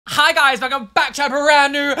Hi guys, welcome back to a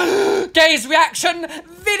brand new gays reaction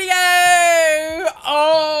video!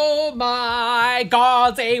 Oh my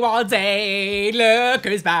godsy wadsy, look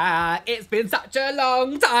who's back. It's been such a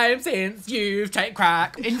long time since you've taken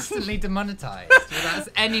crack. Instantly demonetized. That's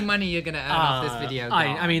any money you're gonna earn off this video.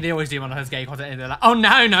 I mean, they always do monetize gay content and they're like, oh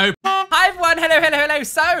no. Hi everyone, hello.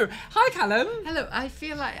 So, hi Callum. Hello, I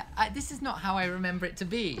feel like this is not how I remember it to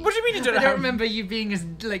be. What do you mean you don't I don't remember you being as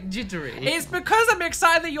like jittery. It's because I'm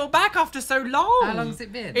excited that you're back after so long. How long's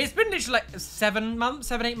it been? It's been literally like 7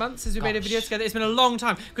 8 months since we made a video together. It's been a long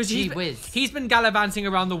time because he's been gallivanting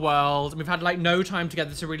around the world and we've had like no time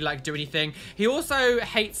together to really like do anything. He also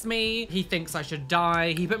hates me. He thinks I should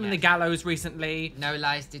die. He put me in the gallows recently. No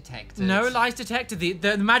lies detected. No lies detected.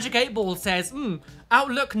 The magic 8 ball says,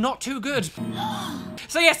 outlook not too good.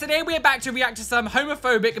 So yes, today we are back to react to some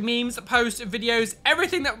homophobic memes, posts, videos,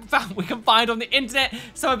 everything that we can find on the internet.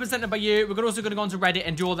 Some are presented by you. We're also going to go onto Reddit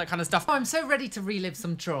and do all that kind of stuff. Oh, I'm so ready to relive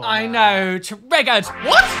some trauma. I know, triggered.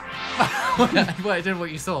 What? Well, I don't know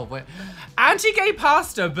what you saw, but... Anti-gay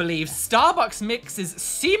pastor believes Starbucks mixes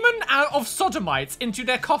semen out of sodomites into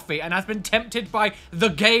their coffee and has been tempted by the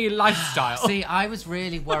gay lifestyle. See, I was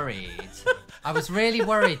really worried. I was really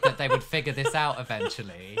worried that they would figure this out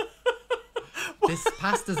eventually. This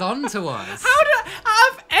pastor's on to us.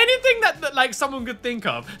 Out of anything that like someone could think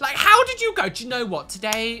of, like how did you go? Do you know what?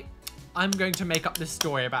 Today, I'm going to make up this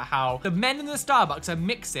story about how the men in the Starbucks are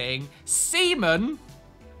mixing semen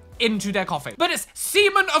into their coffee. But it's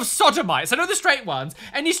semen of sodomites. I know the straight ones.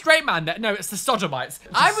 Any straight man that, no, it's the sodomites.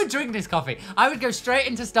 I would drink this coffee. I would go straight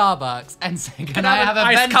into Starbucks and say, can I have a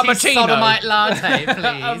venti cappuccino? Sodomite latte,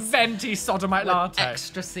 please? A venti sodomite latte.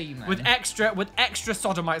 Extra semen. With extra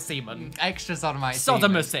sodomite semen. Extra sodomite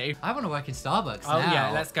Sodomacy. semen. I want to work in Starbucks now. Oh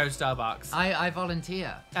yeah, let's go Starbucks. I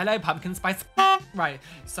volunteer. Hello, pumpkin spice. Right,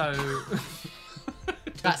 so...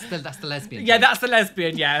 That's the lesbian. Yeah, that's the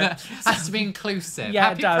lesbian, yeah. Has to be inclusive. Yeah,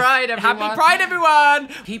 Happy Pride, everyone. Happy Pride, everyone.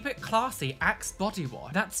 Keep it classy, Axe body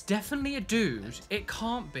wash. That's definitely a dude. It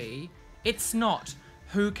can't be. It's not.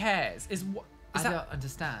 Who cares? I don't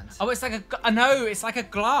understand. Oh, it's like no, it's like a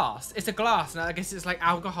glass. It's a glass, and I guess it's like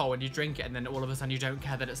alcohol, and you drink it, and then all of a sudden you don't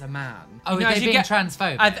care that it's a man. Oh, they're being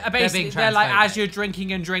transphobic. Basically, they're like, as you're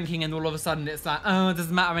drinking, and all of a sudden it's like, oh, it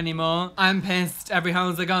doesn't matter anymore. I'm pissed. Every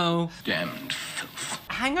house I go. Damned filth.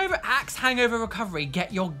 Axe hangover recovery.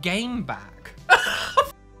 Get your game back.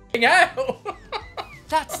 Hell.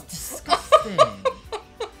 That's disgusting.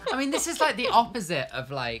 I mean, this is like the opposite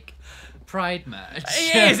of like Pride merch.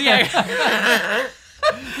 It is, yeah.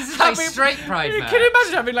 This is like straight Pride merch. Can you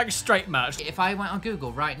imagine having like straight merch? If I went on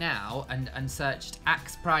Google right now and searched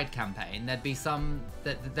Axe Pride campaign, there'd be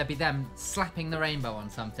them slapping the rainbow on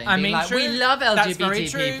something. I mean, like, true. We love That's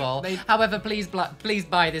LGBT people. However, please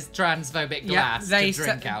buy this transphobic glass to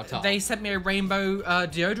drink out of. They sent me a rainbow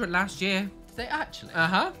deodorant last year. Did they actually?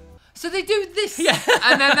 Uh-huh. So they do this,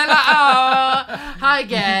 and then they're like, oh, hi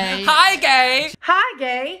gay. Hi gay. Hi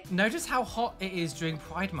gay. Notice how hot it is during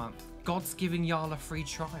Pride Month. God's giving y'all a free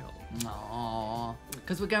trial. Aww,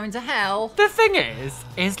 because we're going to hell. The thing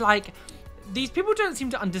is like, these people don't seem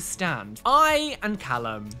to understand. I and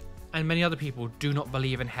Callum and many other people do not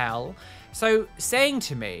believe in hell. So saying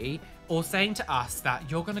to me, or saying to us that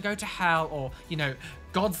you're gonna go to hell, or, you know,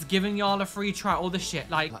 God's giving y'all a free trial, all this shit,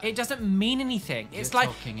 like, it doesn't mean anything. It's like,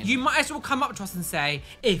 you might as well come up to us and say,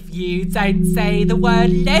 if you don't say the word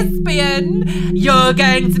lesbian, you're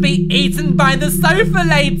going to be eaten by the sofa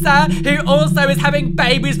later, who also is having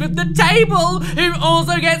babies with the table, who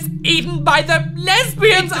also gets eaten by the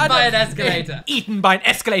lesbians. Eaten by an escalator. Eaten by an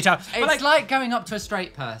escalator. It's like going up to a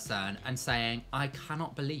straight person and saying, I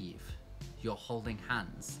cannot believe you're holding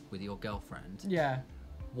hands with your girlfriend. Yeah.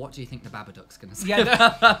 What do you think the Babadook's gonna say?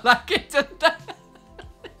 Yeah, like it.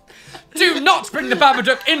 Do not bring the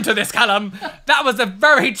Babadook into this, Callum. That was a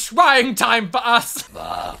very trying time for us.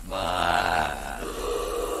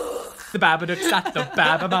 The Babadook's at the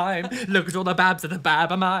Babamime. Look at all the babs at the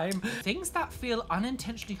Babamime. Things that feel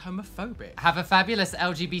unintentionally homophobic. Have a fabulous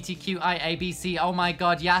LGBTQIABC, oh my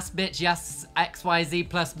god, yes bitch, yes XYZ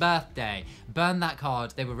plus birthday. Burn that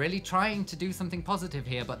card. They were really trying to do something positive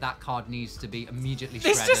here, but that card needs to be immediately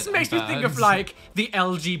shredded. This just makes me think of like the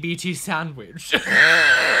LGBT sandwich.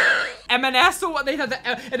 M&S or what they had,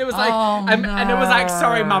 and it was like, and it was like,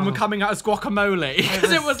 sorry, mum, we're coming out as guacamole,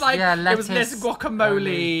 because it was like, it was less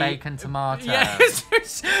guacamole, bacon, tomato.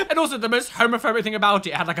 Yes, and also the most homophobic thing about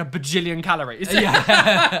it had like a bajillion calories.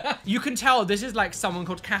 Yeah, you can tell this is like someone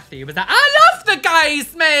called Kathy. It was like, I love the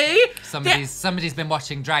guys, me. Somebody's been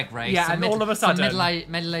watching Drag Race. Yeah, and all of a sudden,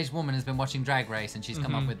 some middle-aged woman has been watching Drag Race, and she's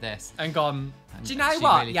come up with this and gone, And Do you know she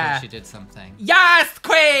what? Really Yeah. thought she did something. Yes,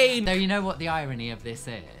 queen! Though you know what the irony of this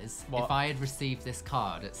is? What? If I had received this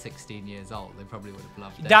card at 16 years old, they probably would have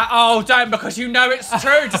loved it. Oh, don't, because you know it's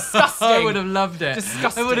true. Disgusting. I would have loved it.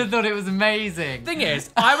 Disgusting. I would have thought it was amazing. Thing is,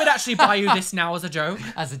 I would actually buy you this now as a joke.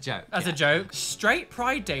 As a joke. As a joke. Straight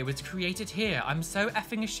Pride Day was created here. I'm so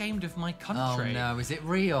effing ashamed of my country. Oh no, is it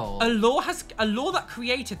real? A law that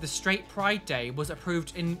created the Straight Pride Day was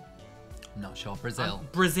approved in I'm not sure. Brazil.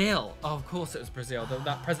 Brazil. Oh, of course it was Brazil.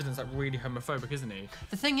 That president's like really homophobic, isn't he?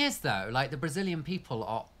 The thing is, though, like the Brazilian people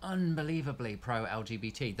are unbelievably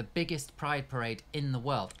pro-LGBT. The biggest pride parade in the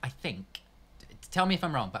world, I think. Tell me if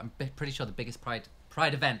I'm wrong, but I'm pretty sure the biggest pride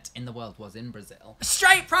event in the world was in Brazil.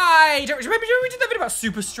 Straight Pride! Remember we did that video about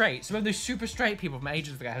super straight? So remember those super straight people from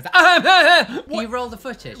ages ago? Was like, Can you roll the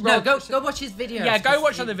footage? Roll No, the go watch his videos. Yeah, go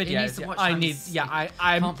watch he- other he videos. needs to watch I them. need. Yeah,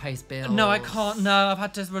 I can't pay his bills. No, I can't. No, I've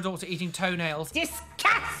had to resort to eating toenails.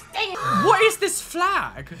 Disgusting! What is this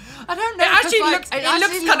flag? I don't know. It actually 'cause, looks- it actually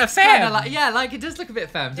looks kind of femme. Like, yeah, like it does look a bit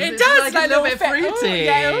femme. It It's does, like, like a little bit fe- fruity. Ooh,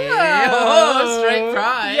 yeah, Oh, straight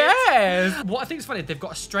pride. Yes. What I think is funny, they've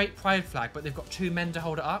got a straight pride flag, but they've got two men to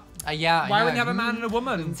hold it up. Yeah. Why I wouldn't know. you have a man and a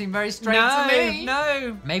woman? Doesn't seem very straight No, to me.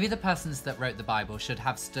 no. Maybe the persons that wrote the Bible should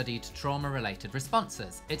have studied trauma-related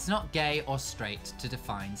responses. It's not gay or straight to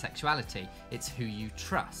define sexuality. It's who you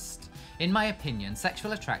trust. In my opinion,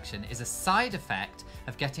 sexual attraction is a side effect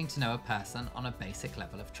of getting to know a person on a basic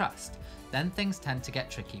level of trust. Then things tend to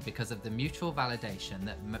get tricky because of the mutual validation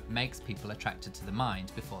that makes people attracted to the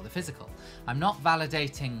mind before the physical. I'm not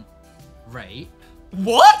validating rape.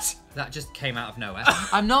 What? That just came out of nowhere.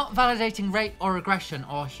 I'm not validating rape or aggression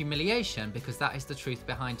or humiliation because that is the truth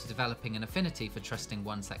behind developing an affinity for trusting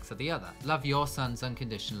one sex or the other. Love your sons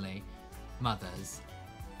unconditionally, mothers,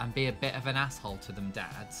 and be a bit of an asshole to them,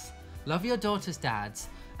 dads. Love your daughters' dads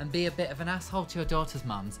and be a bit of an asshole to your daughters'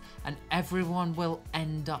 mums, and everyone will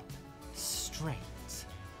end up straight.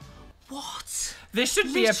 What? This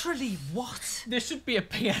should be Literally, what? This should be a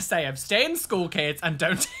PSA of stay in school, kids, and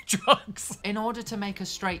don't take drugs. In order to make a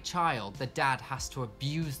straight child, the dad has to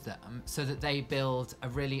abuse them so that they build a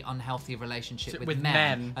really unhealthy relationship with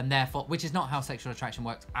men. And therefore, which is not how sexual attraction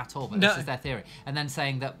works at all, but No. this is their theory. And then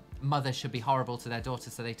saying that mothers should be horrible to their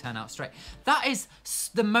daughters so they turn out straight. That is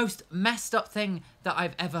the most messed up thing that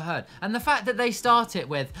I've ever heard. And the fact that they start it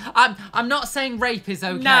with, I'm not saying rape is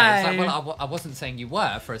okay. No. It's like, well, I wasn't saying you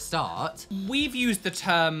were for a start. We've used the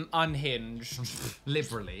term unhinged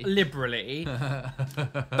liberally,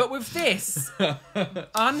 but with this,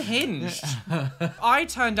 unhinged. I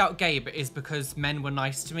turned out gay, but it's because men were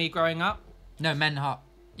nice to me growing up. No, men are...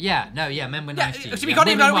 men were nice to you. So we Yeah, can't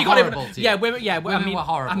even. women We were can't horrible even. to you. Yeah, women. Yeah, Women were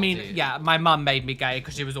horrible I mean, to you. yeah, my mum made me gay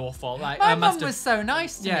because she was awful. Like My I must mum have. was so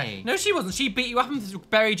nice to Yeah. me. No, she wasn't. She beat you up and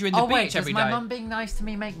buried you in the Oh beach wait, does every my day. mum being nice to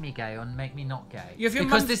me make me gay or make me not gay? If your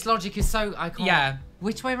because mum- this logic is so I can't. Yeah.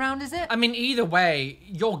 Which way round is it? I mean, either way,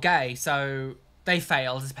 you're gay, so they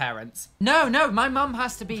failed as parents. No, my mum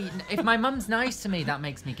has to be. If my mum's nice to me, that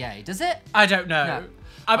makes me gay. Does it? I don't know. No.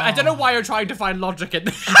 I don't know why you're trying to find logic in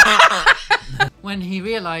this. When he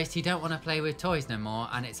realised he don't want to play with toys no more,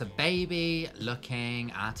 and it's a baby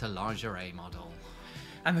looking at a lingerie model.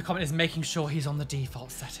 And the comment is making sure he's on the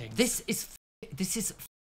default settings. This is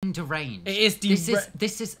f***ing deranged. It is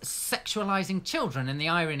This is sexualizing children, and the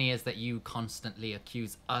irony is that you constantly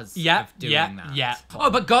accuse us Yeah, of doing yeah, that. yeah. Oh,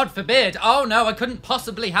 but God forbid! Oh no, I couldn't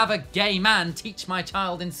possibly have a gay man teach my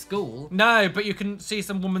child in school. No, but you can see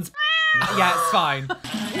some woman's. Yeah, it's fine.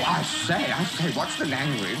 I say, what's the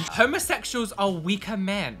language? Homosexuals are weaker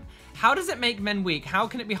men. How does it make men weak? How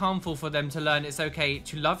can it be harmful for them to learn it's okay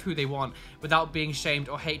to love who they want without being shamed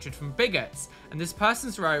or hatred from bigots? And this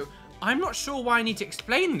person's wrote, I'm not sure why I need to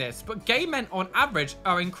explain this, but gay men on average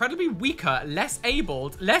are incredibly weaker, less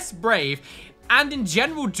abled, less brave, and in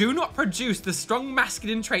general do not produce the strong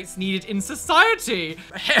masculine traits needed in society.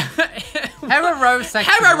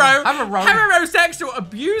 Heterosexual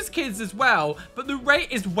abuse kids as well, but the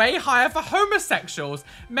rate is way higher for homosexuals.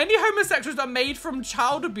 Many homosexuals are made from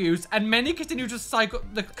child abuse, and many continue to cycle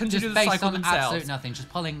Just based on themselves. absolute nothing, just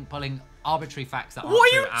pulling arbitrary facts that aren't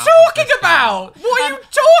What are you true out of talking the about? sky. What are you And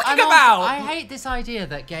talking also, about? I hate this idea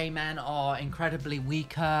that gay men are incredibly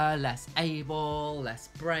weaker, less able, less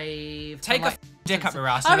brave. Take I'm a like, dick up your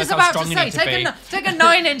ass. I was That's how about strong to you say, need to be. take a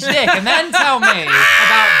 9-inch dick and then tell me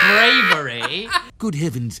about bravery. Good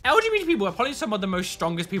heavens. LGBT people are probably some of the most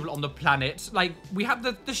strongest people on the planet. Like, we have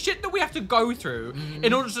the shit that we have to go through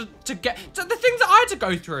in order to get to the things that I had to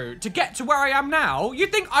go through to get to where I am now.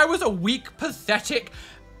 You'd think I was a weak, pathetic,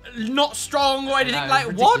 not strong or anything. No, Like,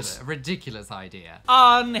 ridiculous, what? Ridiculous idea.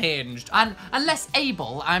 Unhinged. And less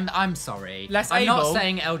able. I'm sorry. I'm able. not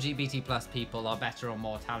saying LGBT plus people are better or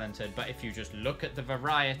more talented, but if you just look at the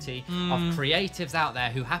variety of creatives out there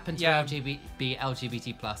who happen to be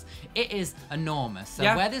LGBT plus, it is enormous. So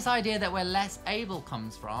where this idea that we're less able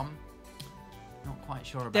comes from, not quite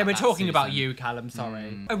sure about. They were that, talking about Susan. you, Callum,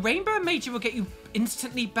 sorry. A rainbow emoji will get you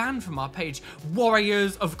instantly banned from our page.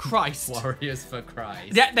 Warriors of Christ. Warriors for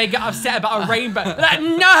Christ. Yeah, they get upset about a rainbow. Like,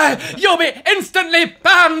 no, you'll be instantly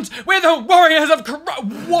banned. We're the Warriors of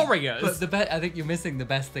Christ. Warriors. But I think you're missing the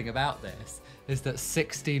best thing about this. Is that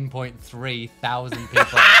 16.3 thousand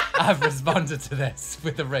people have responded to this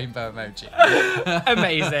with the rainbow emoji.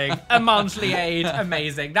 Amazing. A monthly aid.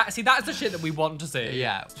 Amazing. That's the shit that we want to see.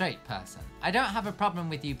 Yeah. Straight person. I don't have a problem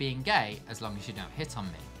with you being gay as long as you don't hit on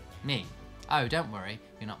me. Me. Oh, don't worry.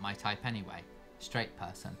 You're not my type anyway. Straight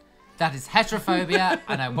person. That is heterophobia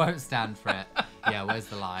and I won't stand for it. Yeah, where's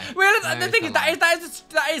the lie? Well, the thing is, that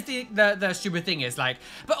is the stupid thing is like,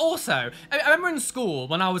 but also, I remember in school,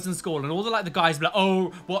 when I was in school, and all the guys were like,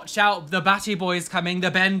 oh, watch out, the Batty Boy's coming, the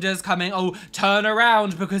Bender's coming, oh, turn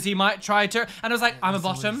around because he might try to, and I was like, I'm a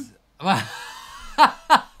bottom.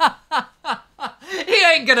 He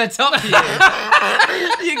ain't gonna top you.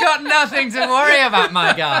 You got nothing to worry about,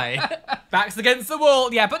 my guy. Backs against the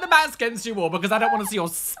wall. Yeah, put the backs against your wall because I don't want to see your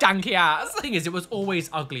stanky ass. The thing is, it was always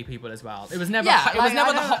ugly people as well. It was never. Yeah, It was like, never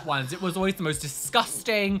I the don't- hot ones. It was always the most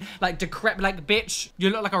disgusting, like decrepit, like bitch. You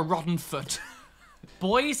look like a rotten foot.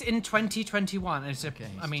 Boys in 2021. It's Okay,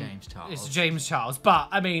 it's I mean, James Charles. it's James Charles, but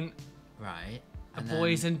I mean, Right.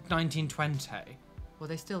 boys in 1920. Well,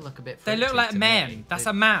 they still look a bit They fruity look like to men. me. That's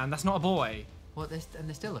a man. That's not a boy. Well, they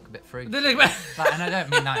still look a bit fruity. They look- Like, and I don't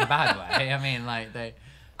mean that in a bad way. I mean, like, they...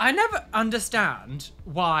 I never understand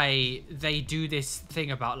why they do this thing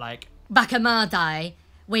about like. Back in my day,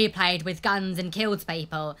 we played with guns and killed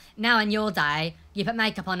people. Now in your day, you put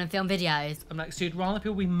makeup on and film videos. I'm like, so you'd rather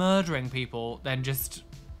people be murdering people than just.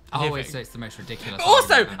 Oh, living. it's the most ridiculous. But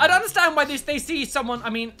also, argument I don't ever. understand why they see someone. I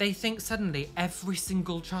mean, they think suddenly every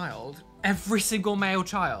single male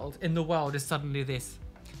child in the world is suddenly this.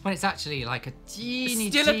 When it's actually like a teeny,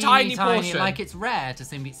 Still a tiny portion. Like, it's rare to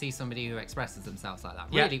see somebody who expresses themselves like that.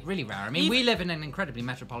 Yeah. Really, really rare. I mean, we live in an incredibly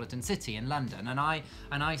metropolitan city in London, and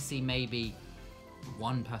I see maybe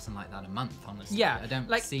one person like that a month, honestly. Yeah, I don't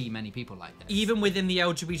like, see many people like this. Even within the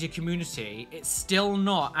LGBT community, it's still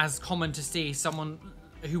not as common to see someone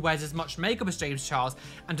who wears as much makeup as James Charles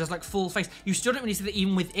and does like full face. You still don't really see that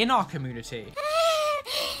even within our community.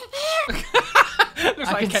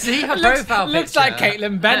 I can see her profile picture. Looks like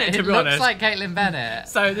Caitlin Bennett, to be honest. It looks like Caitlin Bennett.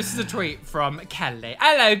 So this is a tweet from Kelly.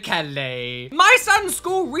 Hello, Kelly. My son's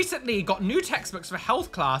school recently got new textbooks for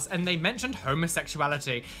health class and they mentioned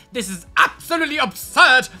homosexuality. This is absolutely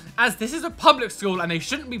absurd, as this is a public school and they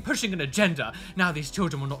shouldn't be pushing an agenda. Now these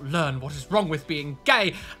children will not learn what is wrong with being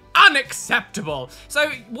gay. Unacceptable. So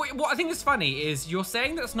what I think is funny is you're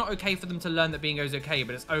saying that it's not okay for them to learn that being gay is okay,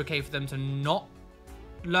 but it's okay for them to not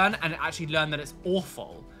learn and actually learn that it's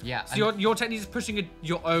awful. Yeah. So you're technically just pushing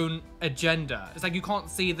your own agenda. It's like you can't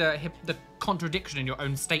see the contradiction in your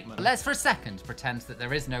own statement. Let's for a second pretend that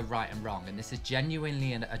there is no right and wrong, and this is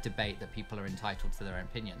genuinely a debate that people are entitled to their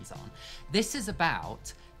opinions on. This is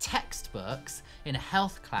about textbooks in a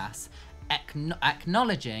health class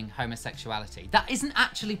acknowledging homosexuality. That isn't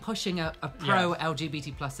actually pushing a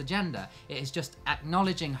pro-LGBT plus agenda. It is just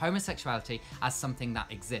acknowledging homosexuality as something that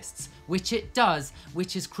exists, which it does,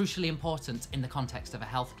 which is crucially important in the context of a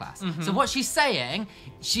health class. So what she's saying,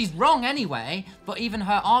 she's wrong anyway, but even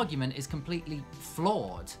her argument is completely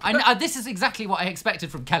flawed. This is exactly what I expected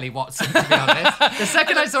from Kelly Watson, to be honest. The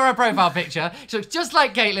second I saw her profile picture, she looks just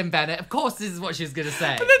like Caitlin Bennett. Of course this is what she's gonna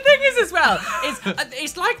say. But the thing is as well,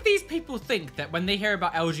 it's like these people think that when they hear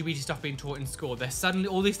about LGBT stuff being taught in school, there's suddenly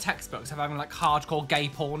all these textbooks have having like hardcore gay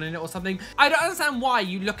porn in it or something. I don't understand why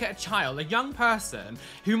you look at a child, a young person,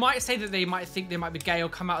 who might say that they might think they might be gay or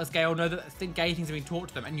come out as gay or know that gay things are being taught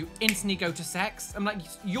to them, and you instantly go to sex. I'm like,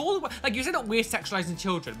 you said that we're sexualizing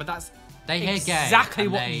children, but that's They hear gay. exactly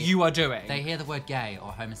and what you are doing. They hear the word gay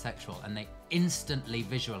or homosexual and they instantly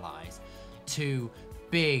visualize two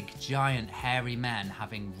big, giant, hairy men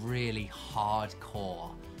having really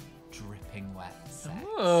hardcore, dripping wet sex.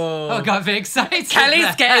 Oh, got a bit excited.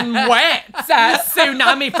 Kelly's getting wet.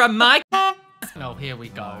 Tsunami from my. Oh, here we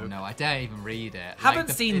go. Oh, no, I dare even read it. Haven't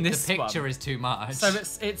seen this The picture one. is too much. So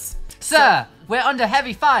it's. Sir, we're under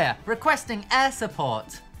heavy fire. Requesting air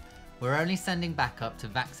support. We're only sending backup to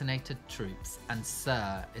vaccinated troops, and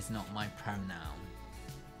sir is not my pronoun.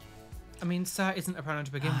 I mean, sir isn't a pronoun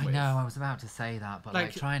to begin I with. know, I was about to say that, but like,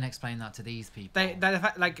 Like, try and explain that to these people. The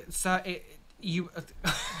fact, like, sir, you.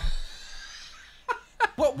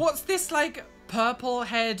 What's this like purple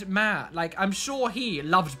haired man? Like, I'm sure he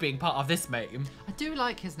loved being part of this meme. I do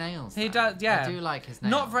like his nails. He though. does, yeah. I do like his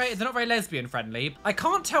nails. They're not very lesbian friendly. I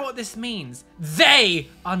can't tell what this means. They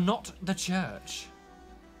are not the church.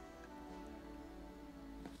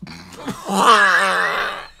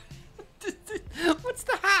 What's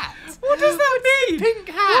the hat? What does that mean? Pink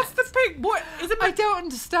hat. What's the pink? What is it? I don't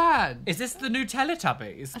understand. Is this the new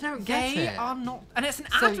Teletubbies? I don't get They it. are not, and it's an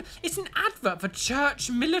So- it's an advert for church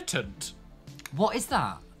militant. What is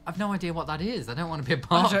that? I've no idea what that is. I don't want to be a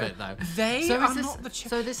part of it though. They so are is this, not the church.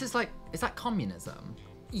 So this is like, is that communism?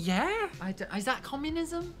 Yeah, Is that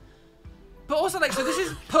communism? but also like, so this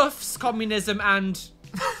is Puffs, communism, and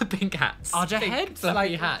Pink hats. Are there Pink heads? fluffy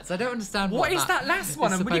Like, hats. I don't understand what is that last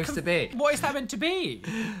one? is I'm really supposed to be. What is that meant to be?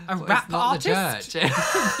 A Well, rap it's not artist? the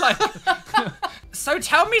church. Like, so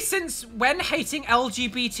tell me, since when hating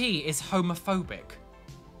LGBT is homophobic?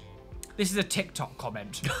 This is a TikTok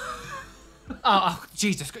comment. Oh,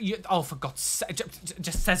 Jesus. For God's sake.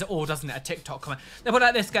 Just says it all, doesn't it? A TikTok comment. They put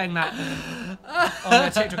like this going like, oh,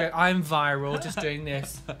 TikTok going, I'm viral, just doing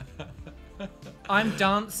this. I'm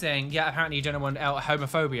dancing. Yeah, apparently you don't know what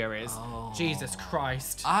homophobia is. Oh. Jesus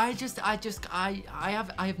Christ. I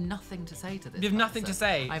have nothing to say to this. You have nothing to person.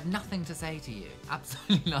 say? I have nothing to say to you.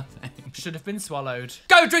 Absolutely nothing. Should have been swallowed.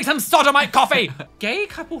 Go drink some sodomite coffee! Gay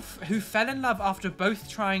couple who fell in love after both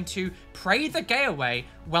trying to pray the gay away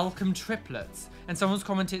welcome triplets. And someone's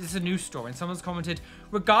commented, this is a news story, and someone's commented,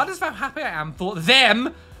 regardless of how happy I am for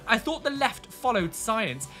them, I thought the left followed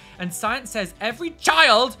science. And science says every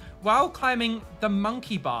child, while climbing the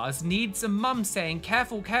monkey bars, needs a mum saying,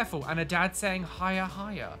 careful, careful, and a dad saying, higher,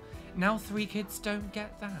 higher. Now 3 kids don't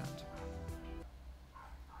get that.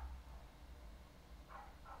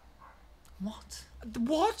 What?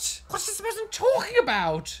 What? What's this person talking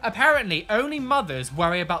about? Apparently, only mothers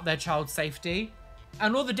worry about their child's safety.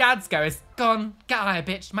 And all the dads go is, go on, get out of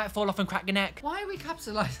here, bitch. Might fall off and crack your neck. Why are we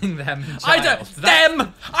capitalizing them? I don't,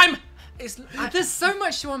 them! There's so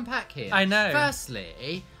much to unpack here. I know.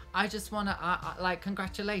 Firstly, I just want to, like,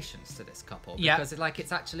 congratulations to this couple. Yeah. Because, like,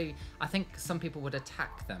 it's actually, I think some people would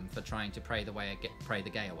attack them for trying to pray the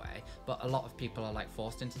gay away. But a lot of people are, like,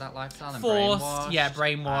 forced into that lifestyle and brainwashed. Yeah,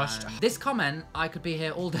 brainwashed. And this comment, I could be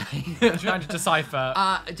here all day. Trying to decipher.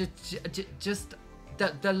 Just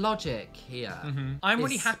the logic here. I'm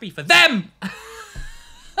really is- happy for them!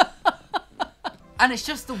 And it's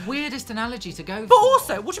just the weirdest analogy to go for. But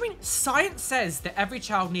also, what do you mean? Science says that every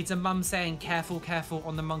child needs a mum saying, careful, careful,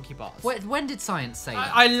 on the monkey bars. When did science say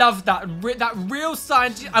that? I love that. That real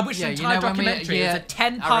science. I wish Yeah, the you entire know when we- documentary yeah, is a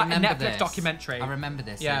 10-part I remember Netflix this. documentary. I remember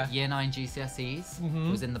this. Yeah. Year 9 GCSEs.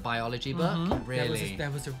 It was in the biology book. Really?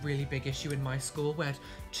 There was a really big issue in my school where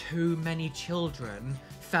too many children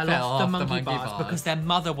fell Fell off the off the monkey monkey bars bars. because their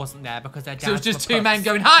mother wasn't there, because their dad So it was just were two men pups.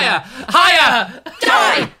 going, higher, Yeah. higher,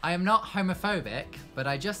 die! I am not homophobic, but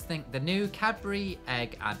I just think the new Cadbury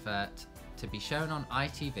egg advert to be shown on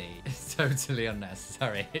ITV is totally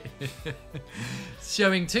unnecessary.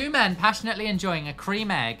 Showing 2 men passionately enjoying a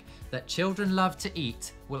cream egg that children love to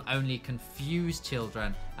eat will only confuse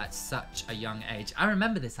children at such a young age. I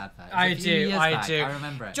remember this advert. It was a few years back. I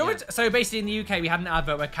remember it. Do you know yeah. what- So basically in the UK we had an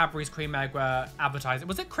advert where Cadbury's cream egg were advertising.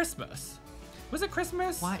 Was it Christmas? Was it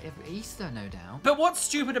Christmas? Why, Easter, no doubt. But what's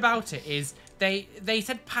stupid about it is they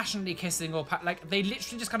said passionately kissing or like they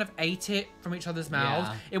literally just kind of ate it from each other's mouths.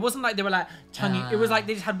 Yeah. It wasn't like they were like tongue. It was like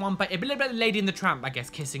they just had one bite. A little bit like Lady in the Tramp, I guess,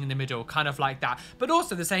 kissing in the middle, kind of like that. But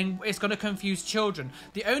also they're saying it's going to confuse children.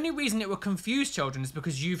 The only reason it would confuse children is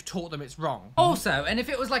because you've taught them it's wrong. Also, and if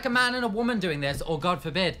it was like a man and a woman doing this, or God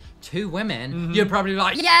forbid, 2 women, you'd probably be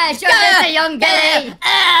like, Yeah, show this to young Billy.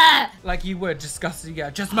 Like you would disgusting.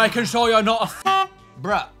 Yeah, just making sure you're not a.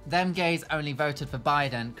 bruh, them gays only voted for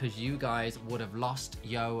Biden because you guys would have lost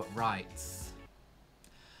yo rights.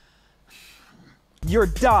 You're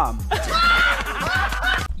dumb.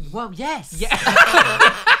 Well, yes. Yeah.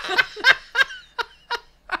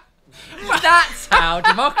 That's how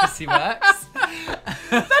democracy works.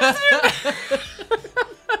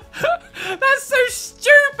 That's so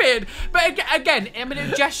stupid. But again, I mean,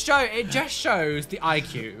 it just shows the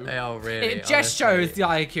IQ. Oh, really? It just shows the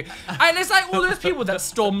IQ. And it's like all those people that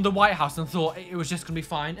stormed the White House and thought it was just gonna be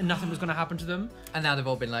fine and nothing was gonna happen to them. And now they've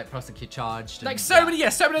all been like charged. Like and, so many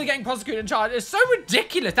are getting prosecuted and charged. It's so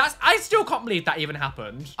ridiculous. I still can't believe that even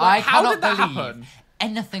happened. I Like, how cannot did that believe happen?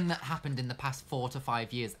 anything that happened in the past 4 to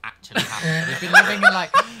 5 years actually happened. We've been living in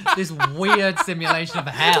like this weird simulation of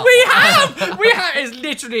hell. We have! It's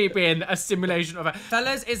literally been a simulation of it.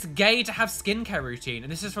 Fellas, it's gay to have skincare routine.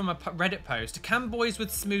 And this is from a Reddit post. Can boys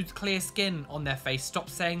with smooth, clear skin on their face stop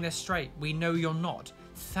saying they're straight? We know you're not.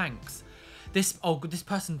 Thanks. This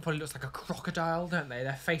person probably looks like a crocodile, don't they?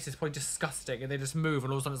 Their face is probably disgusting and they just move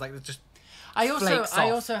and all of a sudden it's like, it's just I flakes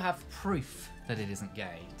also off. have proof that it isn't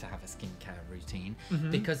gay to have a skincare routine.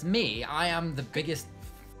 Because I am the biggest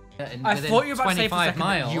within I thought you were about to say for a 25 second that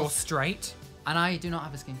miles. you're straight. And I do not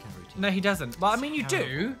have a skincare routine. No, he doesn't. Well, I mean, you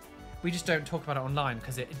terrible. do. We just don't talk about it online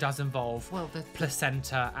because it does involve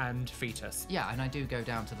placenta and fetus. Yeah, and I do go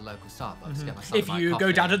down to the local Starbucks to get my If you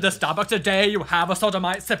go down to the Starbucks today, you have a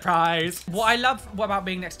sodomite surprise. What I love about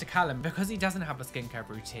being next to Callum, because he doesn't have a skincare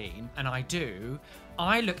routine, and I do,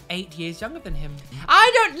 I look 8 years younger than him.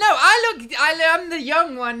 I don't know. I'm the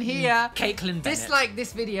young one here. Caitlin Bennett. Dislike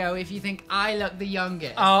this video if you think I look the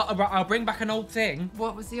youngest. I'll bring back an old thing.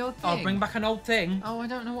 What was the old thing? I'll bring back an old thing. Oh, I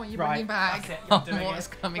don't know what you're Right, bringing back. that's it, you're doing What's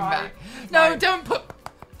it. coming Right, back? No, right. don't put...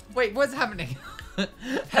 Wait, what's happening?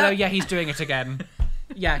 Hello, yeah, he's doing it again.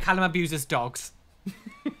 Yeah, Callum abuses dogs.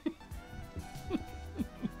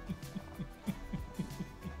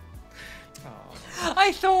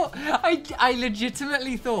 I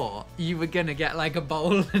legitimately thought you were gonna get like a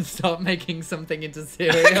bowl and start making something into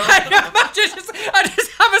cereal. I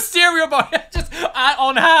just have a cereal boy just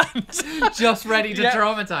on hand. Just ready to Yeah.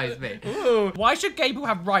 traumatize me. Ooh. Why should gay people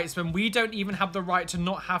have rights when we don't even have the right to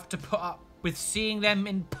not have to put up with seeing them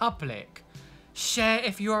in public? Share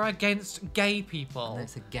if you are against gay people. And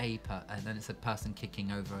it's a gay and then it's a person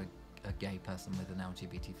kicking over a gay person with an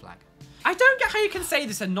LGBT flag. I don't get how you can say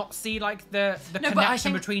this and not see like the No, but I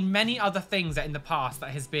connection think- between many other things that in the past that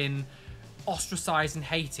has been ostracized and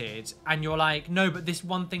hated, and you're like, no, but this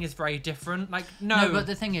one thing is very different. Like, no. No, but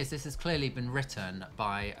the thing is, this has clearly been written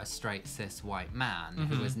by a straight cis white man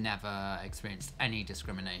who has never experienced any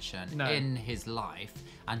discrimination No. in his life,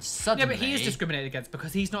 and Yeah, suddenly... but he is discriminated against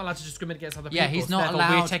because he's not allowed to discriminate against other people. Yeah, he's so not therefore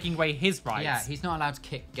allowed- We're taking away his rights. Yeah, he's not allowed to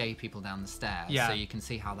kick gay people down the stairs. Yeah. So you can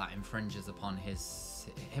see how that infringes upon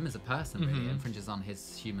him as a person, really. Infringes on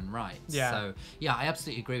his human rights. Yeah. So, yeah, I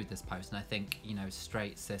absolutely agree with this post. And I think, you know,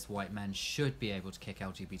 straight, cis, white men should be able to kick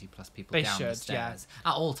LGBT plus people They down the should, yeah. stairs.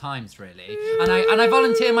 At all times, really. And I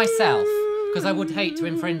volunteer myself, because I would hate to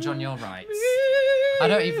infringe on your rights. I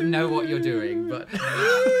don't even know what you're doing, but...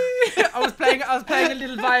 I was playing a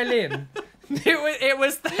little violin. It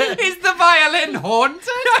was Is the violin haunted?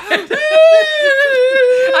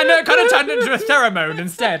 I know, it kind of turned into a theremin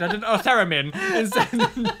instead. I didn't know, a theremin instead.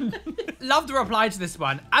 Love the reply to this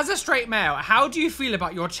one. As a straight male, how do you feel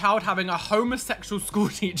about your child having a homosexual school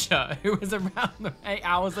teacher who is around them 8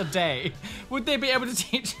 hours a day? Would they be able to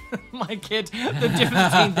teach my kid the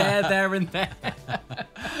difference between there, and there?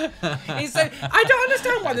 So, I don't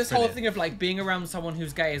understand why this whole thing of like being around someone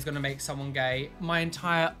who's gay is going to make someone gay. My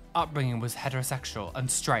entire upbringing was heterosexual and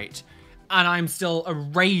straight, and I'm still a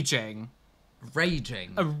raging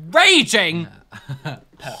Homosexual.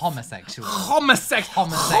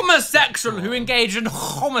 homosexual who engage in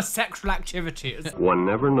homosexual activities. One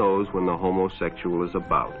never knows when the homosexual is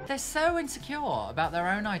about. They're so insecure about their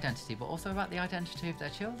own identity, but also about the identity of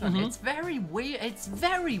their children. It's very weird. It's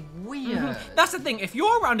very weird. That's the thing. If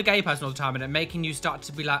you're around a gay person all the time and it making you start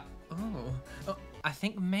to be like, oh, I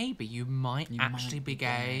think maybe you might actually be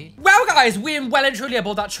gay. Well, guys, we're well and truly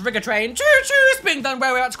aboard that trigger train. Choo-choo, it's been done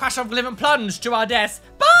where we're about to crash off, live and plunge to our deaths.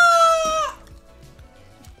 Bye!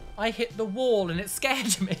 I hit the wall and it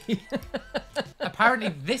scared me. Apparently,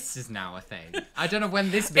 this is now a thing. I don't know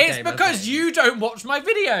when this became It's a because thing. you don't watch my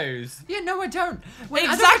videos. Yeah, no, I don't. Wait, I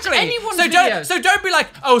don't Exactly. watch anyone's so videos. don't be like,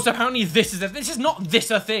 oh, so apparently this is this is not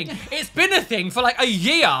this a thing. It's been a thing for like a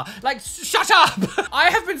year. Like, shut up.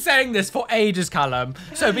 I have been saying this for ages, Callum.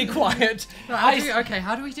 So be quiet. Okay,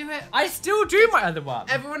 how do we do it? I still do my other one.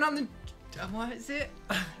 Everyone on the... What is it?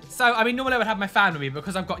 So, I mean, normally I would have my fan with me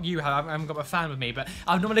because I've got you, I haven't got my fan with me, but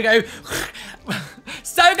I'll normally go...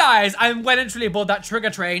 So, guys, I'm well and truly aboard that trigger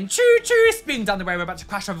train. Choo-choo, spin down the way, we're about to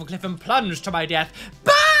crash off a cliff and plunge to my death.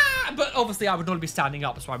 Bah! But obviously, I would normally be standing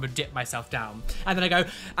up, so I would dip myself down. And then I go...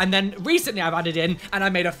 And then recently I've added in, and I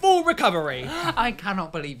made a full recovery. I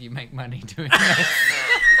cannot believe you make money doing this.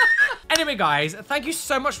 And Anyway, guys, thank you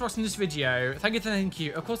so much for watching this video. Thank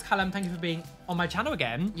you. Of course, Callum, thank you for being on my channel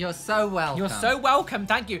again. You're so welcome. You're so welcome.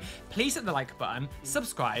 Thank you. Please hit the like button,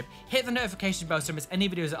 subscribe, hit the notification bell so you don't miss any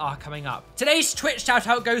videos that are coming up. Today's Twitch shout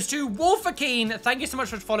out goes to Wolfakeen. Thank you so much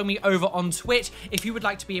for following me over on Twitch. If you would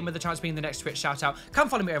like to be in with a chance of being in the next Twitch shout out, come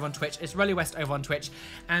follow me over on Twitch. It's Roly West over on Twitch,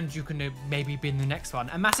 and you can maybe be in the next one.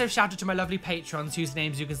 A massive shout out to my lovely patrons whose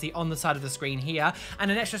names you can see on the side of the screen here,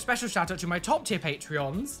 and an extra special shout out to my top tier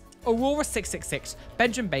Patreons: Aurora666,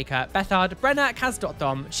 Benjamin Baker, Bethard, Brenna,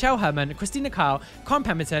 Kaz.Dom, Shell Herman, Christina Kyle, Con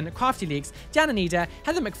Pemberton, Crafty Leaks, Diana Nida,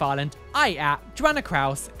 Heather McFarland, Joanna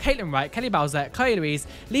Kraus, Caitlin Wright, Kelly Bowser, Chloe Louise,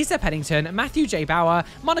 Lisa Pennington, Matthew J. Bauer,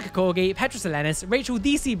 Monica Corgi, Petra Selenis, Rachel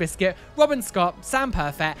DC Biscuit, Robin Scott, Sam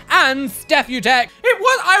Perfect, and Steph Utek.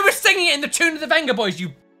 I was singing it in the tune of the Venga Boys,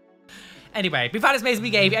 you. Anyway, we've had as amazing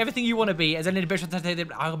we gave everything you want to be as a little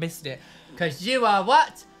bit. I missed it. Because you are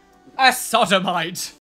what? A sodomite.